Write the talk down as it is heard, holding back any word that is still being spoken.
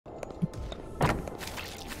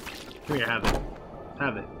Come here, have it.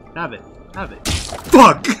 Have it. Have it. Have it.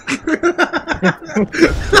 Fuck!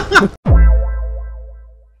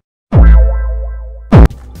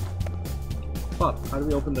 Fuck. How do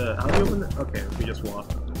we open the... Okay, we just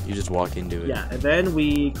walk. You just walk into it. Yeah, and then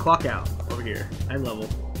we clock out over here. End level.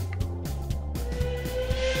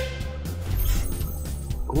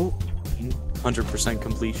 Cool. 100%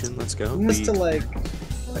 completion. Let's go. Just to like,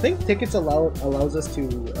 I think tickets allows us to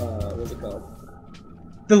what's it called?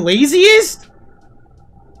 The laziest?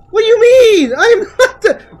 What do you mean? I'm not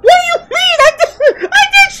the. What do you mean? I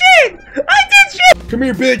did shit. I did shit. Come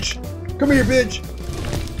here, bitch. Come here, bitch.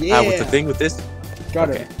 Yeah. With the thing with this.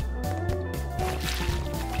 Got okay. it.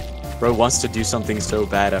 Bro wants to do something so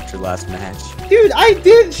bad after last match. Dude, I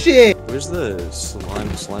did shit. Where's the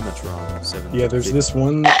Slimatron 7? Yeah, there's this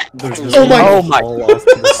one. There's this Oh one my- Oh my- fall off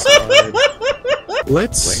to the side.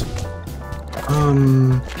 Let's.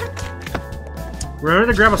 Remember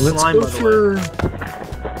to grab a Let's slime, go by the for. way.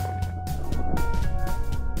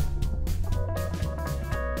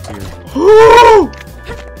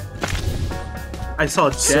 I saw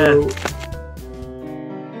death. So,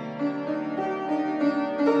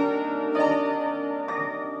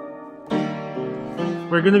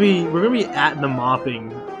 We're gonna be at the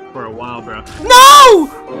mopping for a while, bro. No!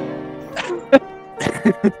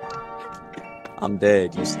 I'm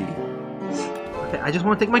dead, you see. Okay, I just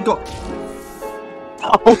want to take my go.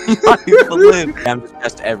 Oh my I'm just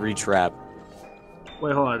past every trap.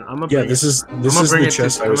 Wait, hold on. I'm gonna. yeah, bring this it. is I'm this gonna is bring the it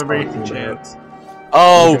chest to, I I'm was gonna bring it talking to about. chance.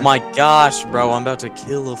 Oh Okay. my gosh, bro, I'm about to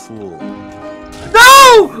kill a fool.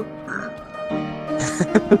 No!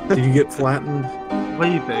 Did you get flattened? What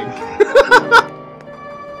do you think?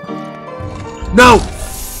 No!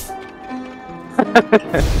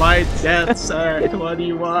 My deaths are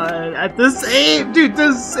 21 at the same, dude,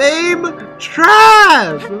 the same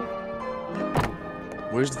trap!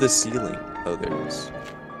 Where's the ceiling? Oh, there it is.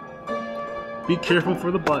 Be careful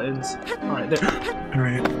for the buttons. Alright, there.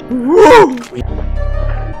 Alright. Woo!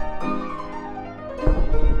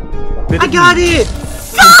 I got it!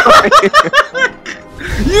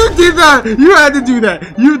 You did that! You had to do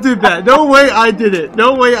that! You did that! No way I did it!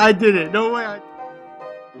 No way I did it! No way I...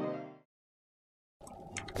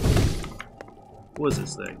 What is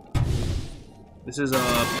this thing? This is a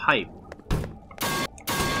pipe.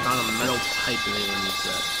 Not a metal pipe if anyone needs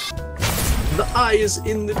that. The eye is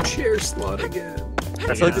in the chair slot again.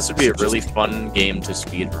 I feel like this would be a really fun game to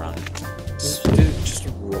speedrun. Just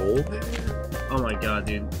roll there. Oh my god,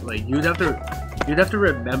 dude. Like, you'd have to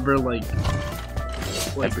remember, like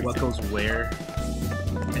what goes where.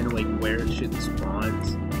 And, like, where shit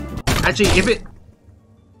spawns. Actually, if it...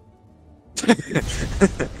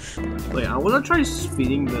 Wait, I wanna try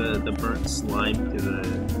speeding the burnt slime to the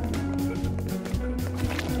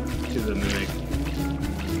mimic.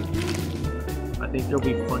 I think there'll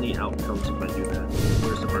be funny outcomes if I do that.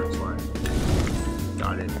 Where's the burnt slime?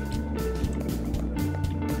 Got it.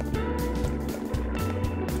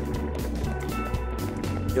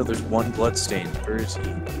 Yo, there's one bloodstain. Where is he?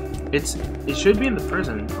 It should be in the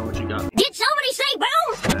prison. Oh, what you got? Did somebody say boom?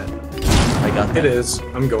 I got that. It is.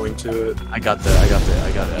 I'm going to it. I got it.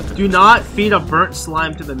 At the Do not feed a burnt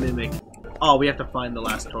slime to the mimic. Oh, we have to find the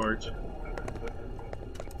last torch.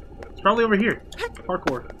 It's probably over here.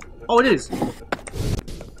 Parkour. Oh, it is.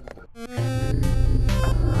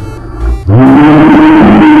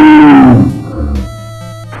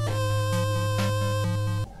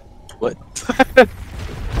 What?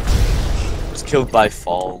 Was killed by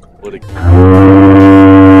fall. What a...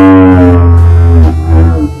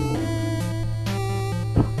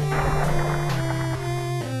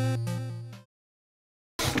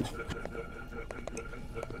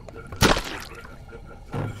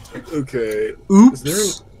 Okay. Oops. Is there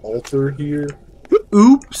an altar here?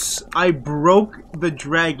 Oops. I broke the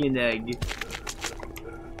dragon egg.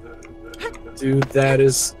 Dude, that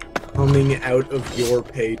is coming out of your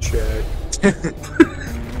paycheck.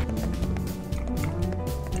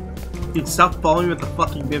 Dude, stop following me with the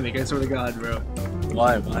fucking mimic. I swear to God, bro.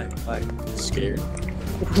 Why? I'm scared.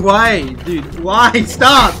 Why, dude? Why?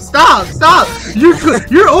 Stop! Stop! Stop!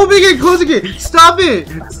 You're opening and closing it. Stop it!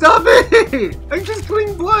 Stop it! I'm just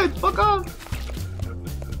cleaning blood. Fuck off.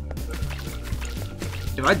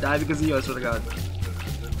 If I die because of you, I swear to God.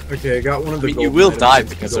 Okay, I got one of the I mean, you golden will items die in the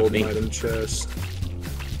because of golden me. item chest.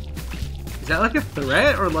 Is that like a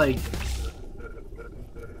threat or like?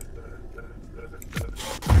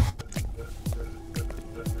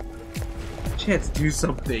 Chance, do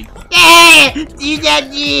something. Yeah! Do that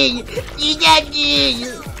thing! Do that thing!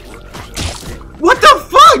 What the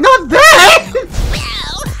fuck? Not that!